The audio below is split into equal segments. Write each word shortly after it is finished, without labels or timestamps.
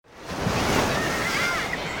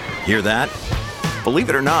Hear that?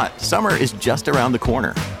 Believe it or not, summer is just around the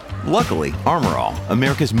corner. Luckily, Armor All,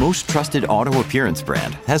 America's most trusted auto appearance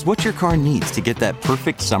brand, has what your car needs to get that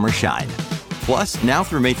perfect summer shine. Plus, now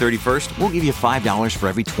through May 31st, we'll give you $5 for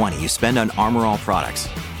every $20 you spend on Armor All products.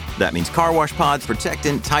 That means car wash pods,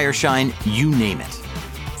 protectant, tire shine, you name it.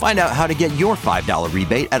 Find out how to get your $5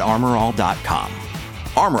 rebate at armorall.com.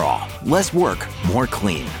 Armor All, less work, more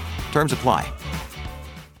clean. Terms apply.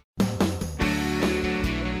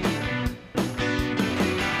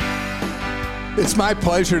 It's my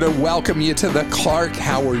pleasure to welcome you to the Clark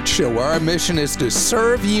Howard Show, where our mission is to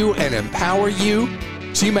serve you and empower you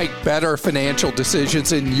so you make better financial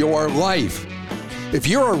decisions in your life. If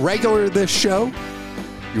you're a regular of this show,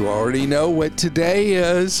 you already know what today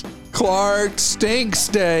is. Clark Stinks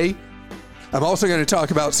Day. I'm also going to talk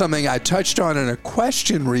about something I touched on in a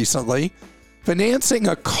question recently, financing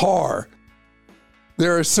a car.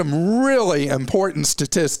 There are some really important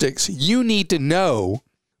statistics you need to know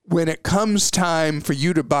when it comes time for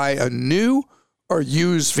you to buy a new or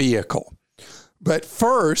used vehicle. But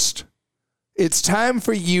first, it's time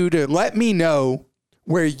for you to let me know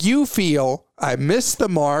where you feel I missed the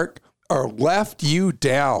mark or left you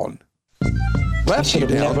down. Left you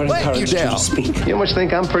down. Let you down. You must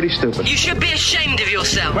think I'm pretty stupid. You should be ashamed of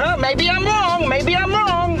yourself. Well, maybe I'm wrong. Maybe I'm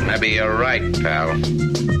wrong. Maybe you're right, pal.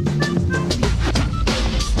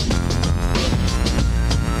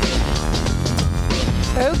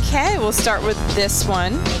 Okay, we'll start with this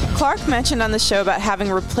one. Clark mentioned on the show about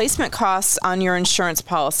having replacement costs on your insurance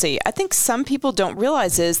policy. I think some people don't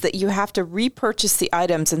realize is that you have to repurchase the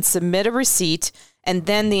items and submit a receipt, and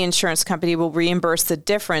then the insurance company will reimburse the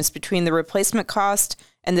difference between the replacement cost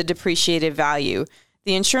and the depreciated value.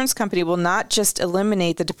 The insurance company will not just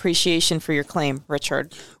eliminate the depreciation for your claim,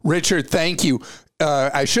 Richard. Richard, thank you.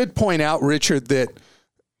 I should point out, Richard, that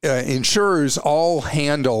insurers all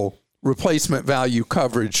handle replacement value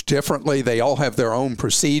coverage differently. They all have their own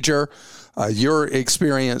procedure. Your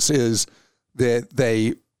experience is that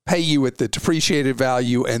they pay you at the depreciated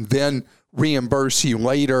value and then reimburse you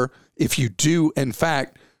later if you do, in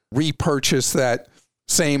fact, repurchase that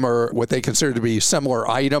same or what they consider to be similar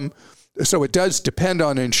item. So it does depend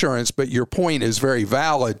on insurance, but your point is very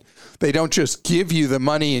valid. They don't just give you the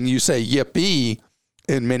money and you say, yippee.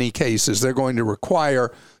 In many cases, they're going to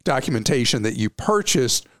require documentation that you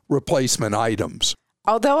purchased replacement items.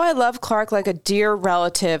 Although I love Clark like a dear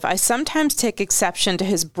relative, I sometimes take exception to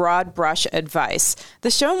his broad brush advice.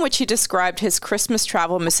 The show in which he described his Christmas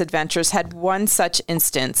travel misadventures had one such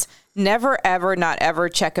instance. Never, ever, not ever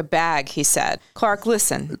check a bag, he said. Clark,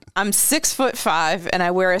 listen, I'm 6'5" and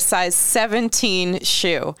I wear a size 17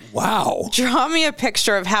 shoe. Wow. Draw me a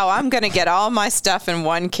picture of how I'm going to get all my stuff in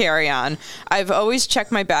one carry-on. I've always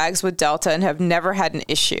checked my bags with Delta and have never had an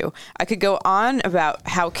issue. I could go on about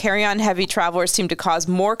how carry-on heavy travelers seem to cause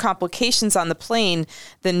more complications on the plane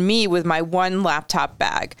than me with my one laptop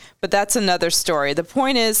bag. But that's another story. The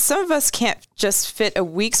point is, some of us can't just fit a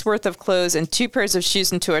week's worth of clothes and 2 pairs of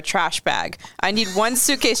shoes into a trash bag. I need one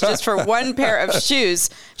suitcase just for one pair of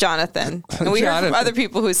shoes, Jonathan. And we heard from other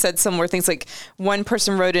people who said similar things, like one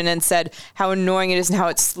person wrote in and said how annoying it is and how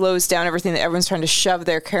it slows down everything, that everyone's trying to shove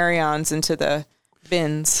their carry-ons into the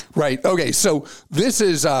bins. Right. Okay. So this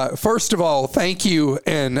is, first of all, thank you.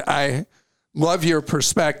 And I love your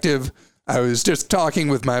perspective. I was just talking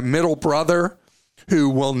with my middle brother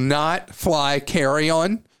who will not fly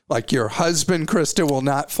carry-on. Like your husband, Krista, will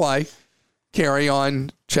not fly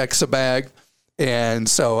carry-on, checks a bag. And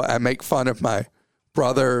so I make fun of my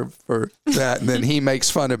brother for that. And then he makes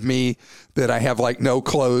fun of me that I have like no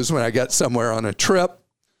clothes when I get somewhere on a trip.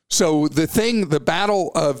 So the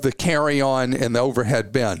battle of the carry-on and the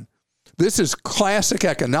overhead bin, this is classic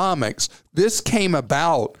economics. This came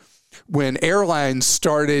about when airlines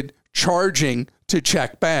started charging to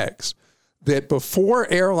check bags. That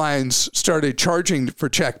before airlines started charging for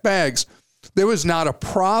checked bags, there was not a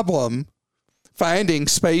problem finding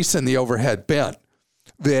space in the overhead bin.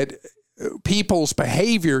 That people's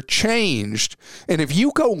behavior changed. And if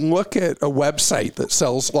you go look at a website that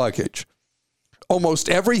sells luggage, almost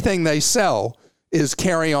everything they sell is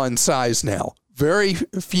carry-on size now. Very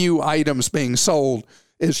few items being sold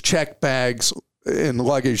is checked bags in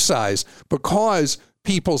luggage size because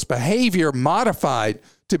people's behavior modified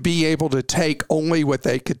to be able to take only what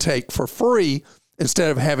they could take for free instead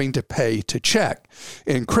of having to pay to check.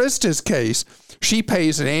 In Krista's case, she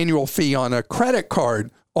pays an annual fee on a credit card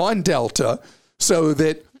on Delta so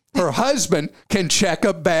that her husband can check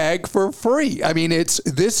a bag for free. I mean,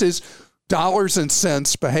 this is dollars and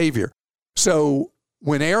cents behavior. So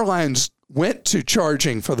when airlines went to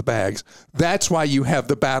charging for the bags. That's why you have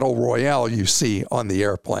the battle royale you see on the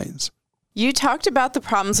airplanes. You talked about the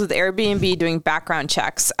problems with Airbnb doing background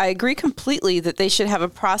checks. I agree completely that they should have a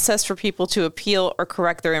process for people to appeal or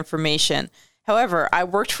correct their information. However, I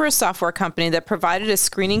worked for a software company that provided a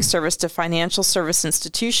screening service to financial service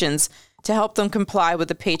institutions to help them comply with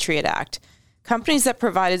the Patriot Act. Companies that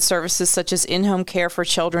provided services such as in-home care for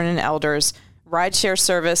children and elders, rideshare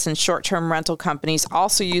service, and short-term rental companies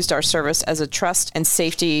also used our service as a trust and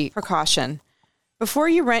safety precaution. Before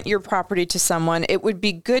you rent your property to someone, it would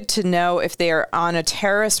be good to know if they are on a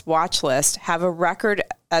terrorist watch list, have a record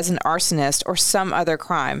as an arsonist, or some other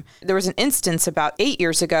crime. There was an instance about 8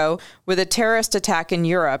 years ago with a terrorist attack in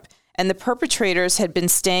Europe, and the perpetrators had been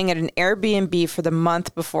staying at an Airbnb for the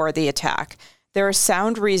month before the attack. There are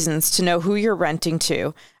sound reasons to know who you're renting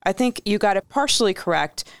to. I think you got it partially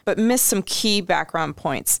correct, but missed some key background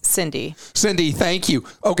points. Cindy, thank you.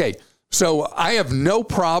 Okay. So I have no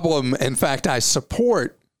problem. In fact, I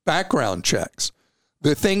support background checks.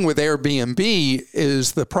 The thing with Airbnb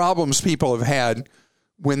is the problems people have had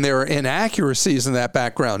when there are inaccuracies in that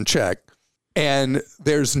background check, and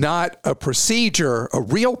there's not a procedure, a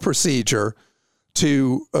real procedure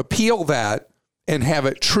to appeal that and have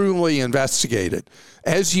it truly investigated.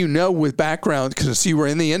 As you know, with background, because you were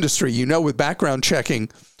in the industry, you know, with background checking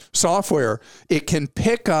software, it can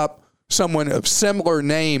pick up someone of similar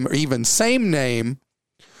name or even same name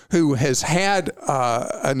who has had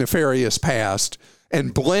a nefarious past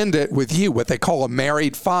and blend it with you, what they call a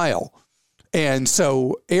married file. And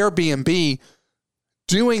so Airbnb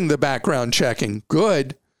doing the background checking,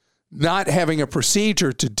 good, not having a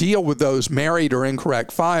procedure to deal with those married or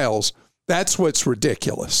incorrect files, that's what's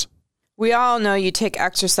ridiculous. we all know you take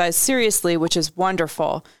exercise seriously, which is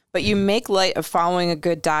wonderful, but you make light of following a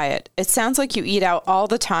good diet. It sounds like you eat out all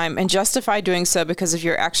the time and justify doing so because of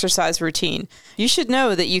your exercise routine. You should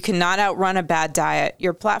know that you cannot outrun a bad diet.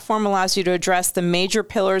 Your platform allows you to address the major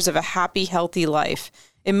pillars of a happy, healthy life.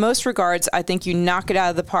 In most regards, I think you knock it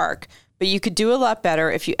out of the park, but you could do a lot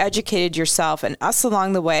better if you educated yourself and us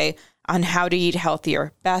along the way on how to eat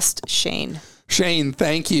healthier. Best, Shane. Shane,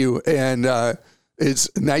 thank you. And it's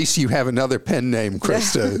nice you have another pen name,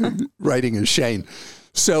 Krista, writing as Shane.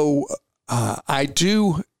 So I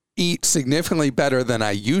do eat significantly better than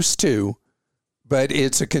I used to, but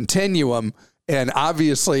it's a continuum. And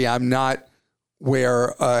obviously, I'm not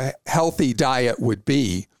where a healthy diet would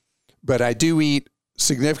be, but I do eat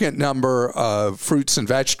significant number of fruits and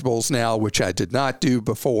vegetables now, which I did not do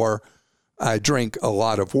before. I drink a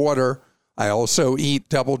lot of water. I also eat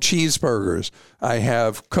double cheeseburgers. I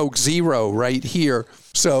have Coke Zero right here.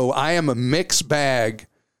 So I am a mixed bag,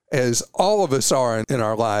 as all of us are in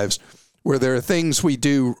our lives, where there are things we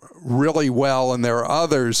do really well and there are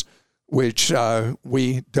others which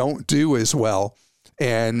we don't do as well.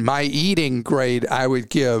 And my eating grade, I would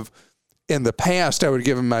give, in the past, I would have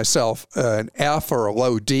given myself an F or a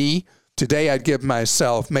low D. Today, I'd give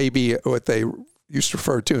myself maybe what they used to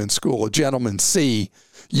refer to in school, a gentleman's C.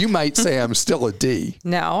 You might say I'm still a D.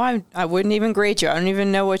 No, I wouldn't even grade you. I don't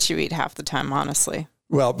even know what you eat half the time, honestly.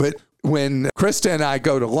 Well, but when Krista and I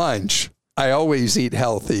go to lunch, I always eat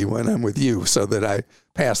healthy when I'm with you so that I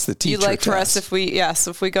pass the teacher test. You like for us,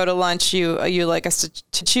 if we go to lunch, you like us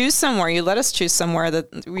to choose somewhere. You let us choose somewhere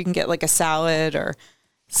that we can get like a salad or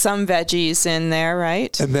some veggies in there,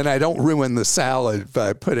 right? And then I don't ruin the salad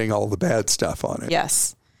by putting all the bad stuff on it.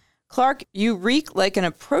 Yes. Clark, you reek like an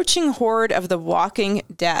approaching horde of the Walking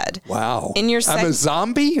Dead. Wow. I'm a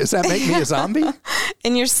zombie? Does that make me a zombie?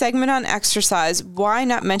 In your segment on exercise, why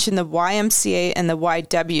not mention the YMCA and the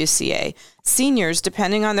YWCA? Seniors,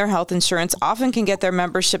 depending on their health insurance, often can get their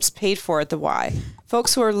memberships paid for at the Y.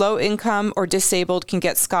 Folks who are low income or disabled can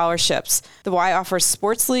get scholarships. The Y offers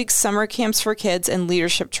sports leagues, summer camps for kids, and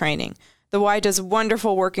leadership training. The Y does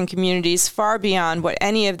wonderful work in communities far beyond what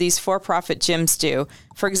any of these for-profit gyms do.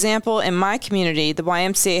 For example, in my community, the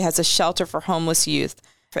YMCA has a shelter for homeless youth,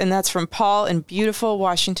 and that's from Paul in beautiful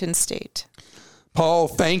Washington State. Paul,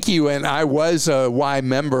 thank you. And I was a Y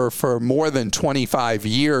member for more than 25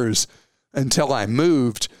 years until I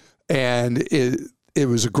moved, and it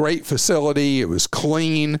was a great facility. It was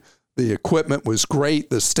clean. The equipment was great.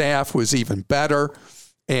 The staff was even better.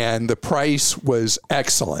 And the price was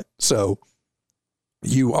excellent. So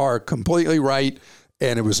you are completely right.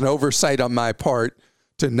 And it was an oversight on my part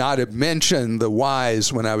to not have mentioned the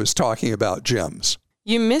Ys when I was talking about gyms.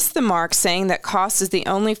 You missed the mark saying that cost is the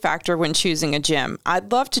only factor when choosing a gym.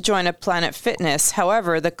 I'd love to join a Planet Fitness.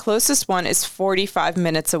 However, the closest one is 45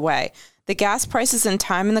 minutes away. The gas prices and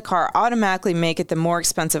time in the car automatically make it the more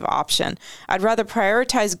expensive option. I'd rather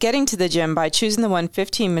prioritize getting to the gym by choosing the one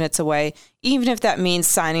 15 minutes away, even if that means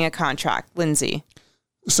signing a contract. Lindsay.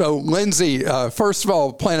 So, Lindsay, first of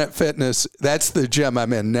all, Planet Fitness, that's the gym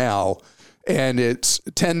I'm in now. And it's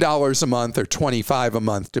 $10 a month or $25 a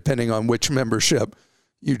month, depending on which membership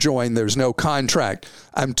you join. There's no contract.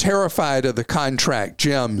 I'm terrified of the contract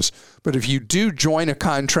gyms, but if you do join a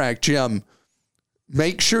contract gym,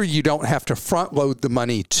 make sure you don't have to front load the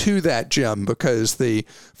money to that gym, because the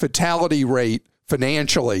fatality rate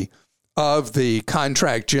financially of the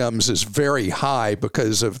contract gyms is very high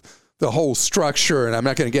because of the whole structure. And I'm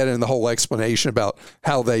not going to get into the whole explanation about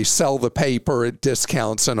how they sell the paper at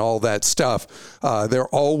discounts and all that stuff. They're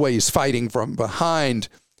always fighting from behind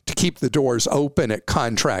to keep the doors open at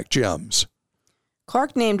contract gyms.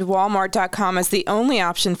 Clark named Walmart.com as the only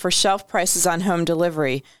option for shelf prices on home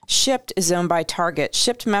delivery. Shipt is owned by Target.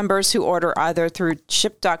 Shipt members who order either through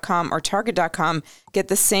Shipt.com or Target.com get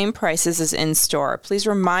the same prices as in-store. Please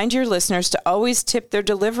remind your listeners to always tip their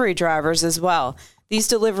delivery drivers as well. These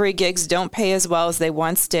delivery gigs don't pay as well as they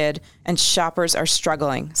once did, and shoppers are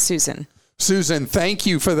struggling. Susan, thank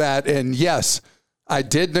you for that. And yes, I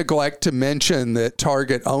did neglect to mention that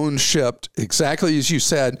Target owns Shipt, exactly as you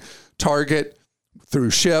said. Target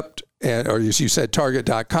through Shipt, or as you said,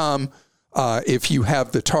 Target.com. If you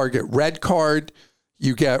have the Target Red Card,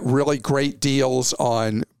 you get really great deals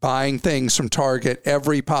on buying things from Target,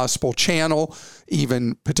 every possible channel,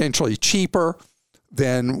 even potentially cheaper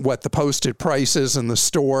than what the posted price is in the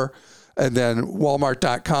store. And then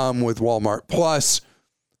Walmart.com with Walmart Plus,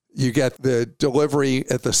 you get the delivery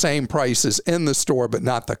at the same price as in the store, but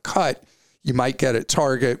not the cut you might get at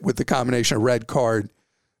Target with the combination of Red Card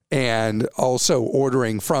and also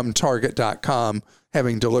ordering from Target.com,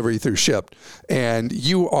 having delivery through Shipt. And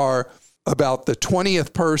you are about the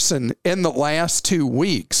 20th person in the last 2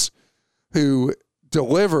 weeks who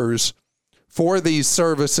delivers for these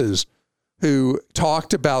services who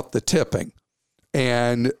talked about the tipping.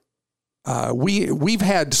 And we've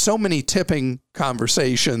had so many tipping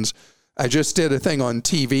conversations. I just did a thing on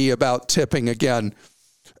TV about tipping again.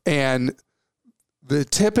 And the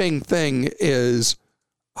tipping thing is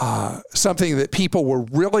something that people were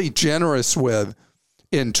really generous with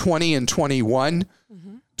in 20 and 21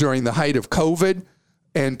 during the height of COVID.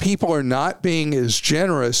 And people are not being as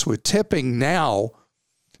generous with tipping now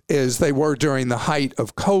as they were during the height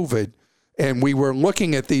of COVID. And we were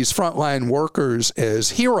looking at these frontline workers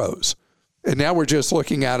as heroes. And now we're just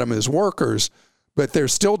looking at them as workers, but they're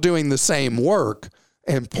still doing the same work.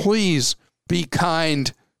 And please be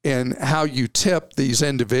kind in how you tip these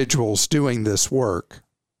individuals doing this work.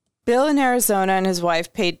 Bill in Arizona and his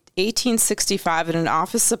wife paid $18.65 at an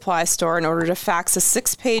office supply store in order to fax a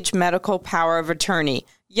 6-page medical power of attorney.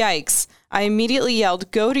 Yikes. I immediately yelled,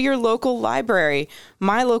 "Go to your local library."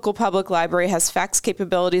 My local public library has fax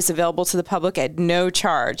capabilities available to the public at no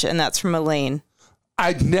charge. And that's from Elaine.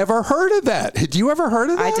 I'd never heard of that. Had you ever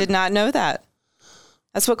heard of that? I did not know that.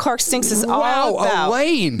 That's what Clark Stinks is all about. Wow,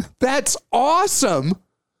 Elaine, that's awesome.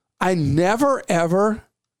 I never, ever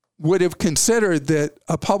would have considered that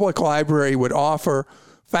a public library would offer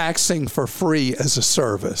faxing for free as a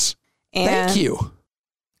service. Thank you.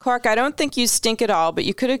 Clark, I don't think you stink at all, but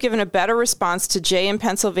you could have given a better response to Jay in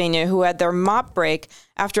Pennsylvania who had their mop break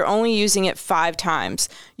after only using it 5 times.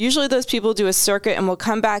 Usually those people do a circuit and will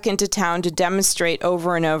come back into town to demonstrate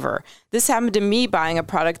over and over. This happened to me buying a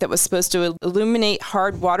product that was supposed to illuminate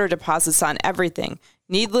hard water deposits on everything.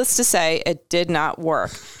 Needless to say, it did not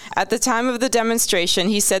work. At the time of the demonstration,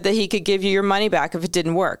 he said that he could give you your money back if it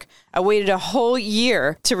didn't work. I waited a whole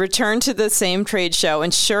year to return to the same trade show,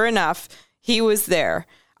 and sure enough, he was there.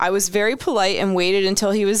 I was very polite and waited until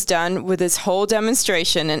he was done with his whole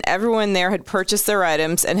demonstration, and everyone there had purchased their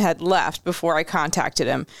items and had left before I contacted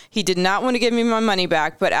him. He did not want to give me my money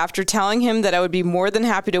back, but after telling him that I would be more than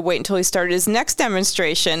happy to wait until he started his next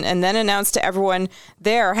demonstration and then announced to everyone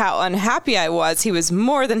there how unhappy I was, he was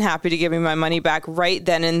more than happy to give me my money back right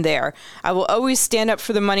then and there. I will always stand up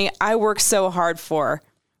for the money I work so hard for.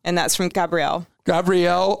 And that's from Gabrielle.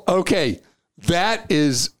 Gabrielle, okay, that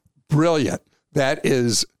is brilliant. That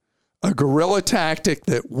is a guerrilla tactic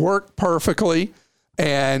that worked perfectly.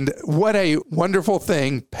 And what a wonderful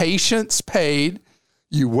thing. Patience paid.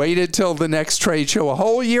 You waited till the next trade show a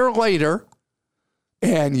whole year later,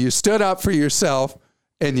 and you stood up for yourself,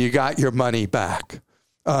 and you got your money back.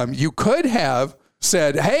 You could have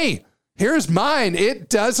said, hey, here's mine. It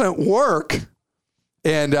doesn't work.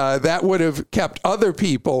 And that would have kept other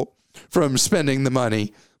people from spending the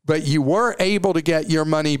money. But you were able to get your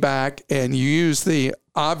money back, and you used the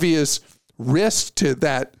obvious risk to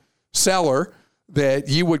that seller that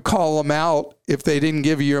you would call them out if they didn't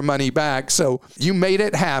give you your money back. So you made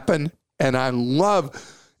it happen. And I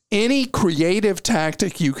love any creative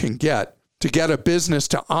tactic you can get to get a business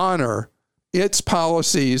to honor its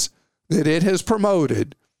policies that it has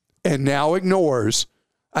promoted and now ignores.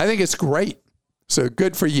 I think it's great. So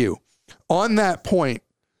good for you. On that point,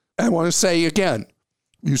 I want to say again,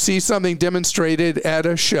 you see something demonstrated at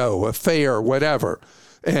a show, a fair, whatever,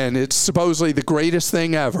 and it's supposedly the greatest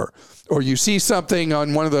thing ever, or you see something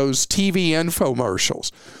on one of those TV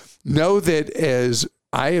infomercials, know that as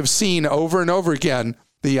I have seen over and over again,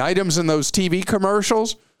 the items in those TV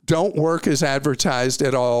commercials don't work as advertised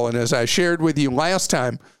at all. And as I shared with you last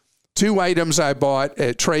time, 2 items I bought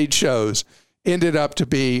at trade shows ended up to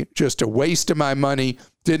be just a waste of my money,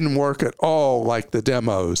 didn't work at all like the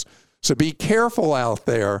demos. So be careful out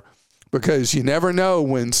there, because you never know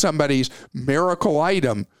when somebody's miracle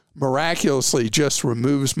item miraculously just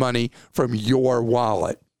removes money from your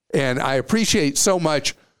wallet. And I appreciate so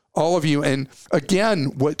much all of you. And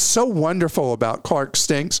again, what's so wonderful about Clark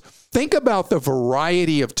Stinks, think about the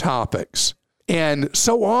variety of topics. And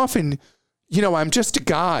so often, I'm just a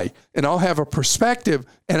guy and I'll have a perspective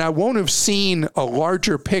and I won't have seen a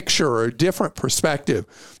larger picture or a different perspective.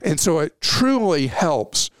 And so it truly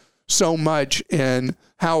helps so much in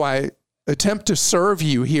how I attempt to serve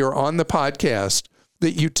you here on the podcast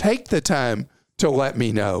that you take the time to let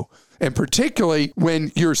me know. And particularly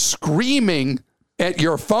when you're screaming at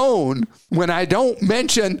your phone when I don't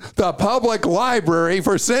mention the public library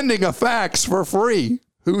for sending a fax for free.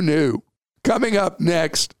 Who knew? Coming up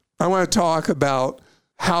next, I want to talk about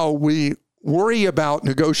how we worry about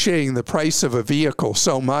negotiating the price of a vehicle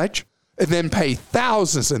so much and then pay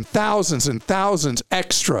thousands and thousands and thousands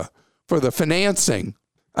extra for the financing.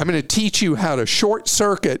 I'm going to teach you how to short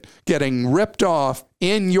circuit getting ripped off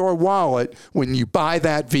in your wallet when you buy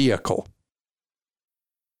that vehicle.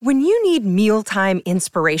 When you need mealtime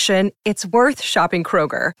inspiration, it's worth shopping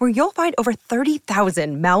Kroger, where you'll find over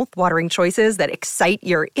 30,000 mouth-watering choices that excite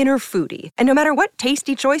your inner foodie. And no matter what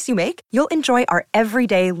tasty choice you make, you'll enjoy our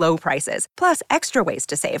everyday low prices, plus extra ways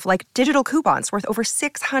to save, like digital coupons worth over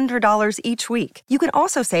 $600 each week. You can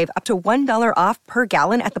also save up to $1 off per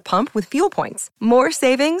gallon at the pump with fuel points. More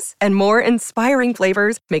savings and more inspiring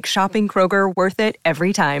flavors make shopping Kroger worth it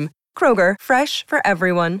every time. Kroger, fresh for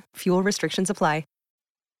everyone. Fuel restrictions apply.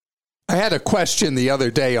 I had a question the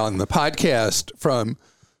other day on the podcast from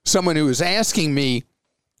someone who was asking me,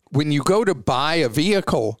 when you go to buy a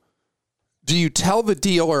vehicle, do you tell the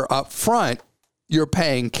dealer up front you're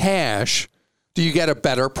paying cash? Do you get a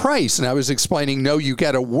better price? And I was explaining, no, you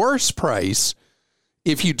get a worse price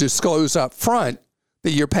if you disclose up front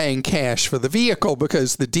that you're paying cash for the vehicle,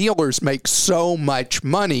 because the dealers make so much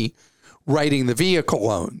money writing the vehicle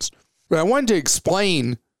loans. But I wanted to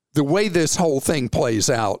explain the way this whole thing plays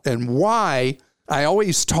out and why I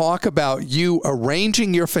always talk about you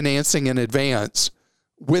arranging your financing in advance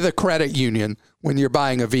with a credit union when you're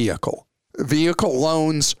buying a vehicle. Vehicle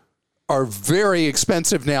loans are very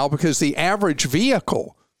expensive now because the average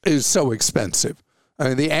vehicle is so expensive. I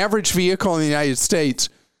mean, the average vehicle in the United States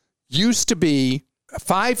used to be,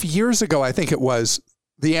 5 years ago, I think it was,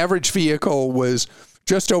 the average vehicle was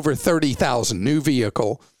just over $30,000, new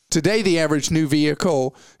vehicle. Today, the average new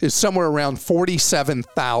vehicle is somewhere around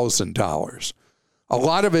 $47,000. A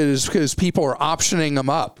lot of it is because people are optioning them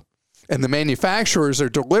up, and the manufacturers are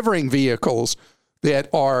delivering vehicles that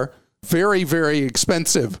are very, very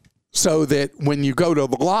expensive, so that when you go to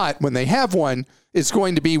the lot, when they have one, it's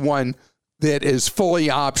going to be one that is fully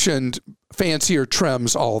optioned, fancier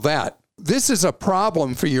trims, all that. This is a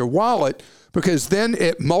problem for your wallet, because then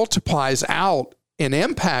it multiplies out an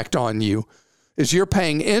impact on you as you're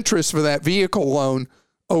paying interest for that vehicle loan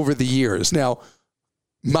over the years. Now,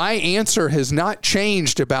 my answer has not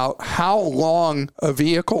changed about how long a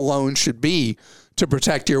vehicle loan should be to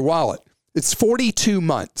protect your wallet. It's 42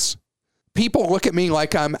 months. People look at me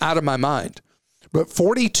like I'm out of my mind, but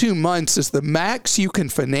 42 months is the max you can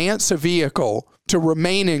finance a vehicle to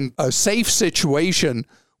remain in a safe situation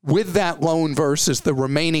with that loan versus the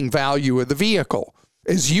remaining value of the vehicle.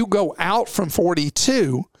 As you go out from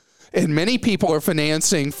 42, and many people are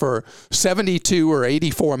financing for 72 or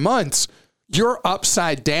 84 months, you're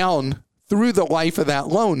upside down through the life of that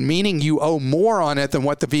loan, meaning you owe more on it than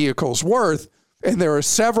what the vehicle's worth. And there are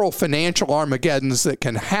several financial Armageddons that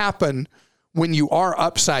can happen when you are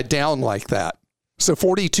upside down like that. So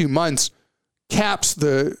 42 months caps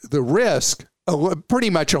the risk, pretty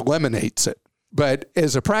much eliminates it. But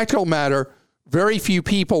as a practical matter, very few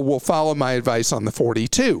people will follow my advice on the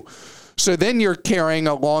 42. So then you're carrying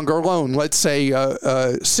a longer loan, let's say a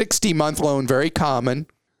 60-month loan, very common.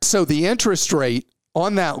 So the interest rate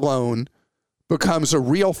on that loan becomes a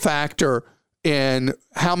real factor in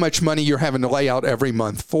how much money you're having to lay out every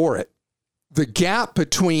month for it. The gap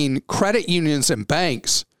between credit unions and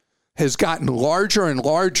banks has gotten larger and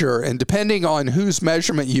larger, and depending on whose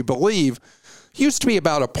measurement you believe, used to be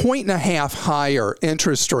about 1.5 points higher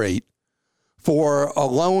interest rate for a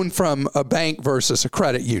loan from a bank versus a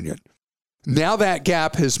credit union. Now that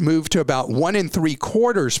gap has moved to about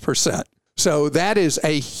 1.75%. So that is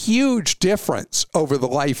a huge difference over the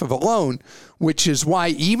life of a loan, which is why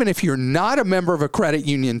even if you're not a member of a credit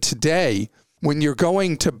union today, when you're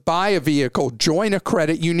going to buy a vehicle, join a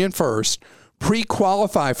credit union first,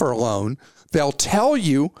 pre-qualify for a loan. They'll tell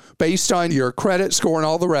you, based on your credit score and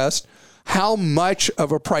all the rest, how much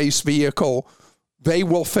of a price vehicle they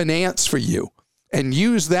will finance for you, and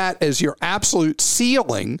use that as your absolute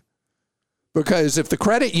ceiling. Because if the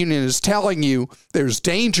credit union is telling you there's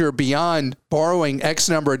danger beyond borrowing X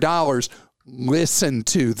number of dollars, listen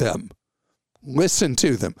to them. Listen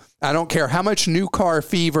to them. I don't care how much new car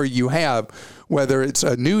fever you have, whether it's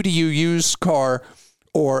a new to you used car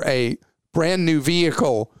or a brand new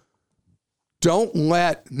vehicle. Don't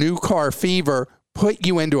let new car fever put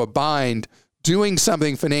you into a bind doing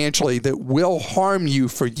something financially that will harm you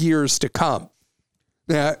for years to come.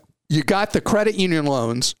 Now, you got the credit union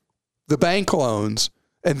loans, the bank loans,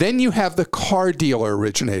 and then you have the car dealer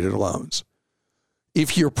originated loans.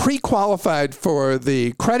 If you're pre-qualified for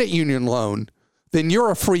the credit union loan, then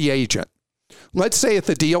you're a free agent. Let's say at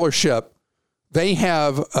the dealership, they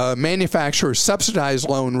have a manufacturer subsidized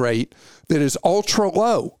loan rate that is ultra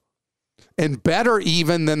low and better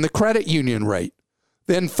even than the credit union rate.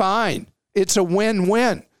 Then fine, it's a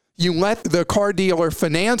win-win. You let the car dealer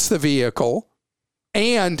finance the vehicle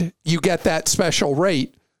and you get that special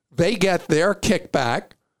rate. They get their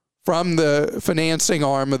kickback from the financing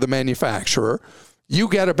arm of the manufacturer. You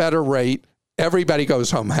get a better rate. Everybody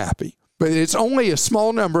goes home happy. But it's only a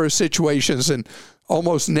small number of situations, and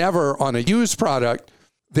almost never on a used product,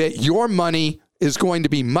 that your money is going to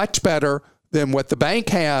be much better than what the bank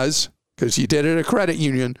has, because you did it at a credit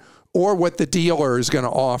union, or what the dealer is going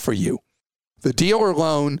to offer you. The dealer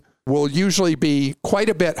loan will usually be quite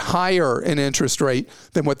a bit higher in interest rate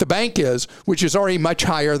than what the bank is, which is already much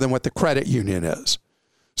higher than what the credit union is.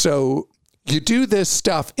 So you do this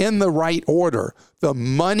stuff in the right order. The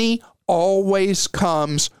money always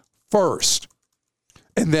comes first.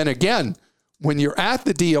 And then again, when you're at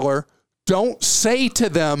the dealer, don't say to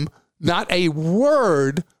them not a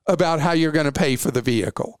word about how you're going to pay for the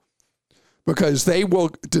vehicle, because they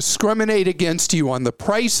will discriminate against you on the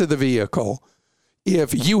price of the vehicle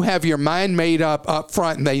if you have your mind made up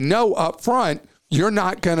front, and they know up front you're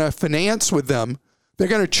not going to finance with them. They're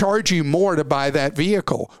going to charge you more to buy that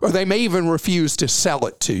vehicle, or they may even refuse to sell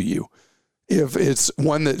it to you if it's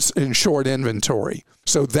one that's in short inventory.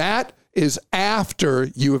 So that is after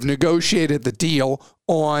you have negotiated the deal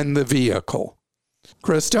on the vehicle.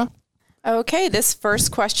 Krista? Okay, this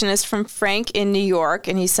first question is from Frank in New York,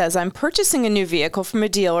 and he says, I'm purchasing a new vehicle from a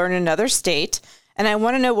dealer in another state, and I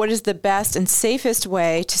want to know what is the best and safest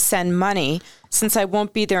way to send money, since I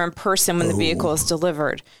won't be there in person when the vehicle is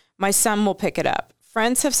delivered. My son will pick it up.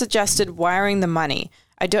 Friends have suggested wiring the money.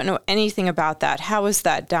 I don't know anything about that. How is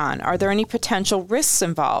that done? Are there any potential risks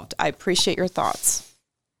involved? I appreciate your thoughts.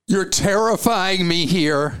 You're terrifying me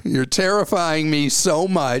here. You're terrifying me so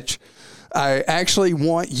much. I actually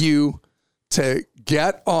want you to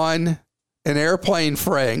get on an airplane,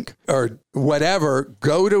 Frank, or whatever,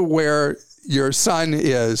 go to where your son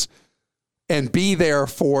is and be there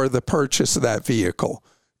for the purchase of that vehicle.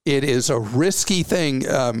 It is a risky thing.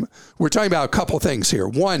 We're talking about a couple things here.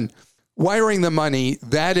 One, wiring the money,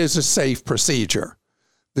 that is a safe procedure.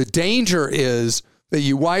 The danger is that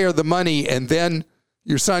you wire the money and then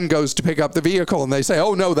your son goes to pick up the vehicle and they say,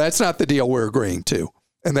 oh, no, that's not the deal we're agreeing to.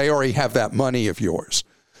 And they already have that money of yours.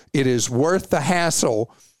 It is worth the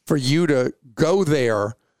hassle for you to go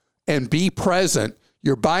there and be present.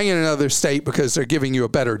 You're buying in another state because they're giving you a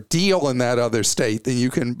better deal in that other state than you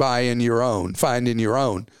can buy in your own, find in your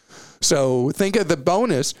own. So think of the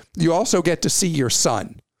bonus. You also get to see your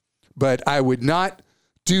son. But I would not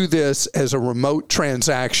do this as a remote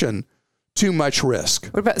transaction. Too much risk.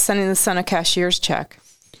 What about sending the son a cashier's check?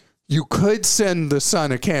 You could send the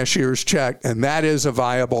son a cashier's check, and that is a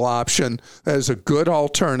viable option. That is a good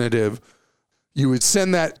alternative. You would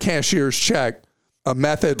send that cashier's check, a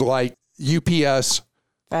method like UPS,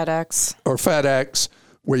 FedEx, or FedEx,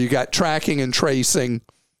 where you got tracking and tracing,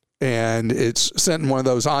 and it's sent in one of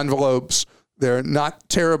those envelopes. They're not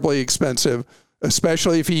terribly expensive,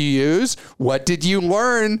 especially if you use, what did you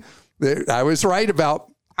learn? I was right about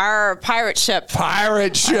Our pirate ship.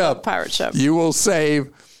 Pirate ship. Pirate ship. You will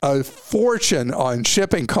save a fortune on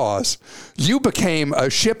shipping costs. You became a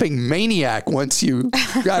shipping maniac once you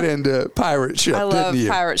got into pirate ship, I love didn't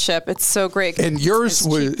you? pirate ship. It's so great. And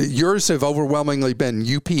yours have overwhelmingly been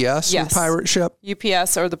UPS Yes. or pirate ship?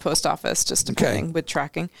 UPS or the post office, just depending with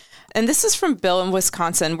tracking. And this is from Bill in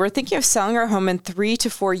Wisconsin. We're thinking of selling our home in 3 to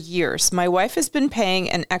 4 years. My wife has been paying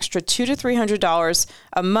an extra $200 to $300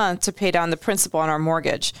 a month to pay down the principal on our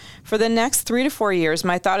mortgage. For the next 3 to 4 years,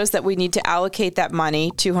 my thought is that we need to allocate that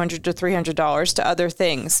money, $200 to $300, to other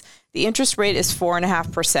things. The interest rate is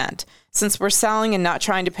 4.5%. Since we're selling and not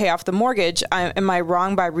trying to pay off the mortgage, am I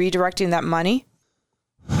wrong by redirecting that money?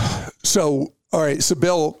 So, all right. So,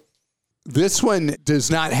 Bill, this one does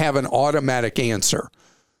not have an automatic answer.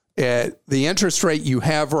 At the interest rate you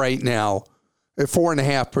have right now at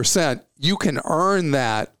 4.5%, you can earn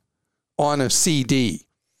that on a CD.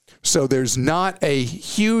 So there's not a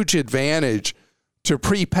huge advantage to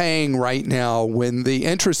prepaying right now when the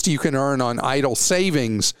interest you can earn on idle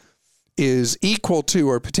savings is equal to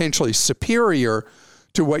or potentially superior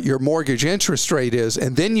to what your mortgage interest rate is.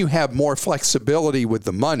 And then you have more flexibility with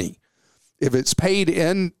the money. If it's paid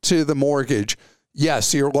into the mortgage,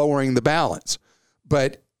 yes, you're lowering the balance.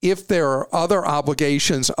 But if there are other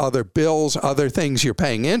obligations, other bills, other things you're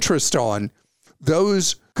paying interest on,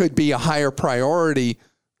 those could be a higher priority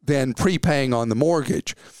than prepaying on the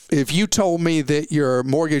mortgage. If you told me that your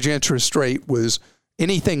mortgage interest rate was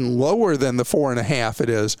anything lower than the 4.5% it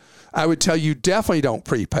is, I would tell you definitely don't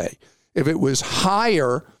prepay. If it was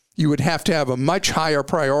higher, you would have to have a much higher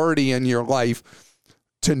priority in your life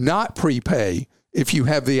to not prepay if you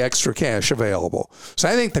have the extra cash available. So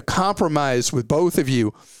I think the compromise with both of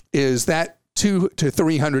you is that $200 to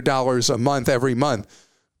 $300 a month every month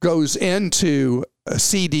goes into a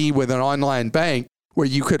CD with an online bank where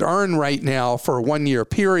you could earn right now for a 1 year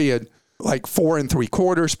period like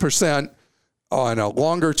 4.75%, on a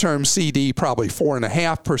longer term CD probably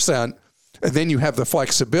 4.5%, and then you have the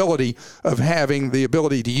flexibility of having the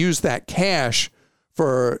ability to use that cash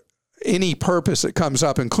for any purpose that comes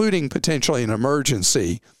up, including potentially an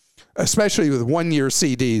emergency. Especially with 1 year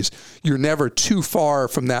CDs, you're never too far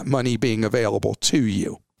from that money being available to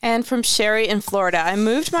you. And from Sherry in Florida, I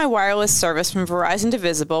moved my wireless service from Verizon to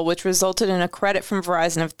Visible, which resulted in a credit from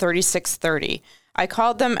Verizon of $36.30. I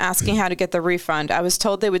called them asking how to get the refund. I was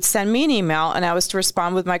told they would send me an email, and I was to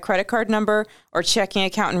respond with my credit card number or checking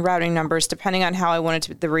account and routing numbers, depending on how I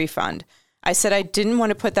wanted the refund. I said I didn't want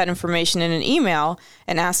to put that information in an email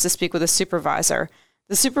and asked to speak with a supervisor.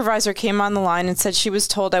 The supervisor came on the line and said she was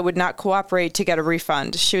told I would not cooperate to get a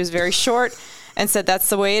refund. She was very short and said that's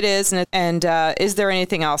the way it is, and is there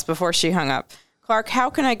anything else, before she hung up. Clark, how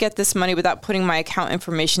can I get this money without putting my account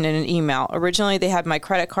information in an email? Originally, they had my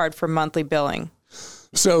credit card for monthly billing.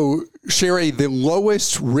 So, Sherry, the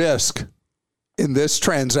lowest risk in this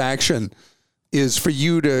transaction is for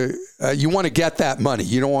you to, you want to get that money.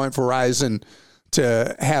 You don't want Verizon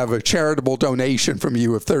to have a charitable donation from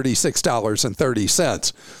you of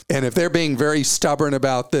 $36.30. And if they're being very stubborn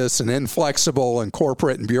about this and inflexible and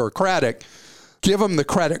corporate and bureaucratic, give them the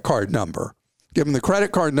credit card number. Give them the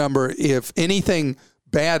credit card number. If anything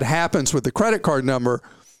bad happens with the credit card number,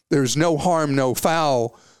 there's no harm, no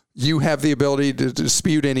foul. You have the ability to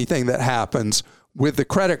dispute anything that happens with the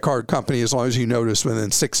credit card company as long as you notice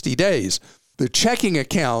within 60 days. The checking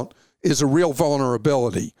account is a real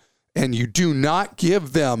vulnerability, and you do not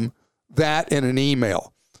give them that in an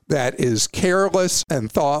email. That is careless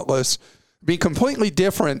and thoughtless. Be completely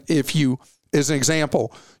different if you, as an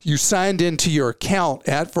example, you signed into your account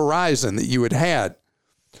at Verizon that you had,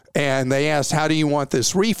 and they asked, how do you want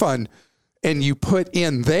this refund? And you put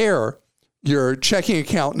in there your checking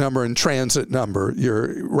account number and transit number,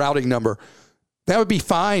 your routing number. That would be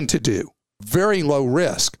fine to do. Very low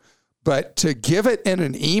risk. But to give it in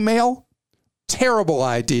an email, terrible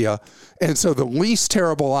idea. And so the least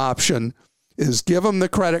terrible option is give them the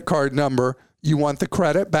credit card number you want the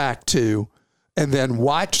credit back to, and then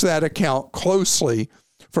watch that account closely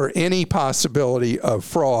for any possibility of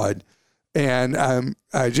fraud. And I'm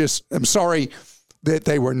sorry that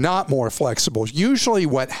they were not more flexible. Usually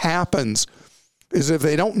what happens is if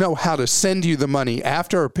they don't know how to send you the money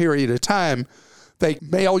after a period of time, they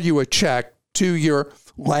mail you a check to your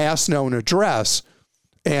last known address,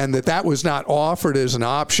 and that was not offered as an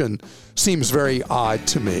option seems very odd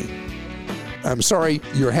to me. I'm sorry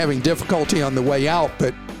you're having difficulty on the way out,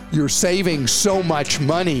 but you're saving so much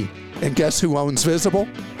money, and guess who owns Visible?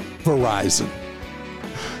 Verizon.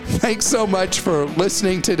 Thanks so much for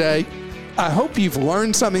listening today. I hope you've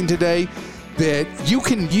learned something today that you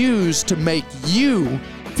can use to make you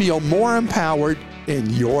feel more empowered in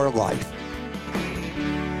your life.